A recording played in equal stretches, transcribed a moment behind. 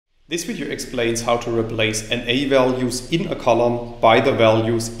This video explains how to replace NA values in a column by the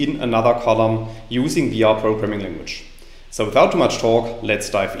values in another column using the R programming language. So without too much talk, let's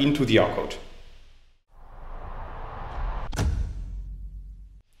dive into the R code.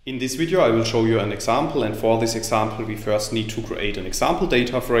 In this video I will show you an example, and for this example we first need to create an example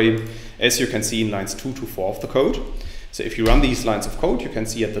data frame, as you can see in lines 2 to 4 of the code. So if you run these lines of code, you can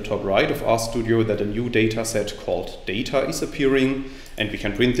see at the top right of RStudio that a new data set called data is appearing, and we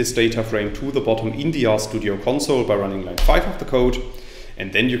can print this data frame to the bottom in the RStudio console by running line 5 of the code.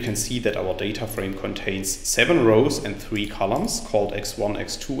 And then you can see that our data frame contains 7 rows and 3 columns called x1,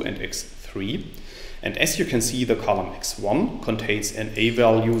 x2 and x3. And as you can see, the column x1 contains NA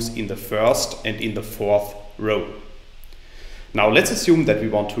values in the first and in the fourth row. Now let's assume that we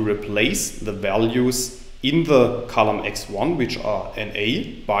want to replace the values in the column x1, which are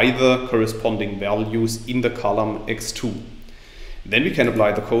NA, by the corresponding values in the column x2. Then we can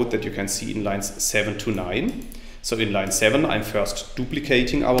apply the code that you can see in lines 7 to 9. So in line 7, I'm first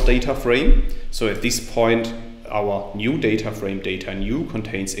duplicating our data frame. So at this point, our new data frame, data new,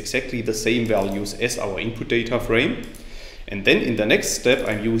 contains exactly the same values as our input data frame. And then in the next step,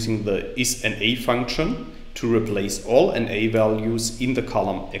 I'm using the is.na function to replace all NA values in the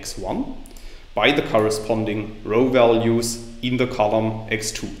column x1 by the corresponding row values in the column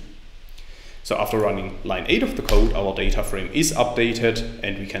x2. So after running line 8 of the code, our data frame is updated,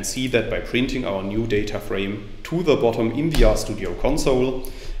 and we can see that by printing our new data frame to the bottom in the RStudio console.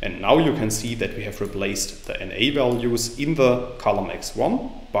 And now you can see that we have replaced the NA values in the column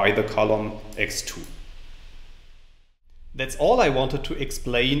x1 by the column x2. That's all I wanted to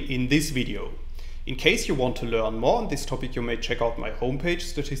explain in this video. In case you want to learn more on this topic, you may check out my homepage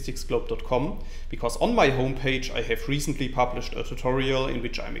statisticsglobe.com, because on my homepage I have recently published a tutorial in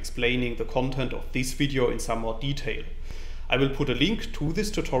which I'm explaining the content of this video in some more detail. I will put a link to this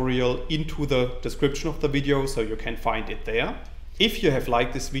tutorial into the description of the video so you can find it there. If you have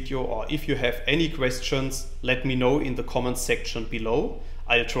liked this video or if you have any questions, let me know in the comments section below.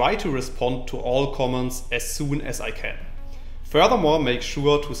 I'll try to respond to all comments as soon as I can. Furthermore, make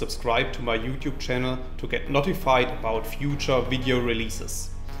sure to subscribe to my YouTube channel to get notified about future video releases.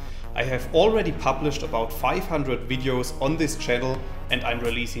 I have already published about 500 videos on this channel, and I'm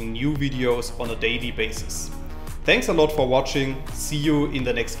releasing new videos on a daily basis. Thanks a lot for watching. See you in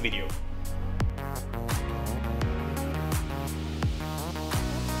the next video.